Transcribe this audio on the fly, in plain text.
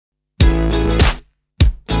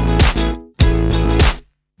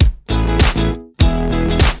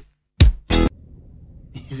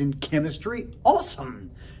is in chemistry awesome.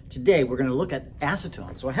 Today we're going to look at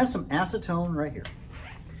acetone. So I have some acetone right here.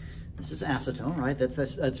 This is acetone, right?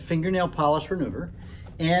 That's fingernail polish remover.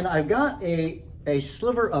 And I've got a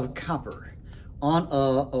sliver of copper on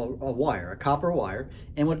a wire, a copper wire.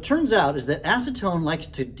 And what it turns out is that acetone likes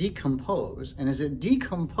to decompose. And as it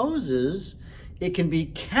decomposes, it can be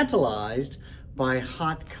catalyzed by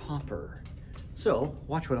hot copper. So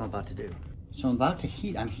watch what I'm about to do. So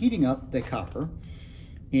I'm heating up the copper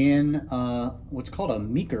in what's called a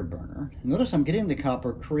Meeker burner. Notice I'm getting the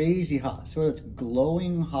copper crazy hot. So it's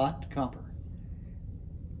glowing hot copper.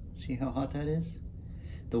 See how hot that is?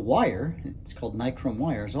 The wire, it's called nichrome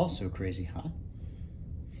wire, is also crazy hot.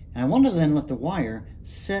 And I want to then let the wire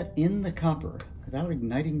set in the copper without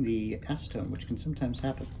igniting the acetone, which can sometimes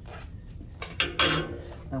happen.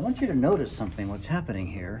 I want you to notice something, what's happening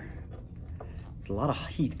here. There's a lot of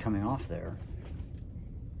heat coming off there.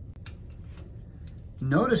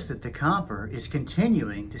 Notice that the copper is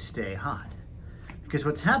continuing to stay hot. Because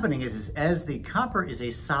what's happening is as the copper is a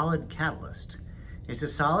solid catalyst, it's a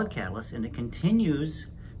solid catalyst and it continues.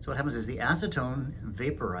 So what happens is the acetone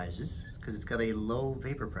vaporizes because it's got a low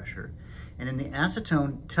vapor pressure. And then the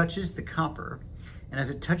acetone touches the copper. And as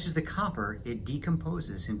it touches the copper, it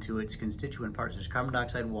decomposes into its constituent parts. There's carbon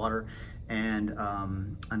dioxide, water, and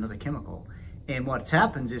another chemical. And what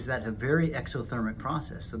happens is that's a very exothermic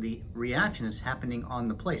process. So the reaction is happening on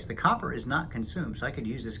the place. The copper is not consumed. So I could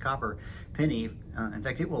use this copper penny. In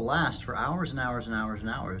fact, it will last for hours and hours and hours and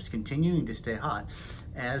hours, continuing to stay hot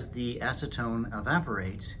as the acetone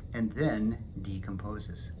evaporates and then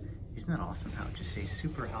decomposes. Isn't that awesome how it just stays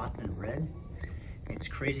super hot and red? It's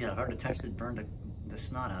crazy how hard to touch that burned the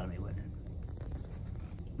snot out of me with it.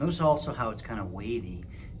 Notice also how it's kind of wavy.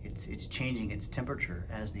 It's changing its temperature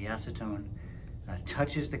as the acetone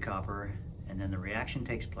touches the copper, and then the reaction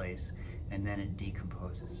takes place, and then it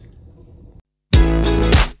decomposes.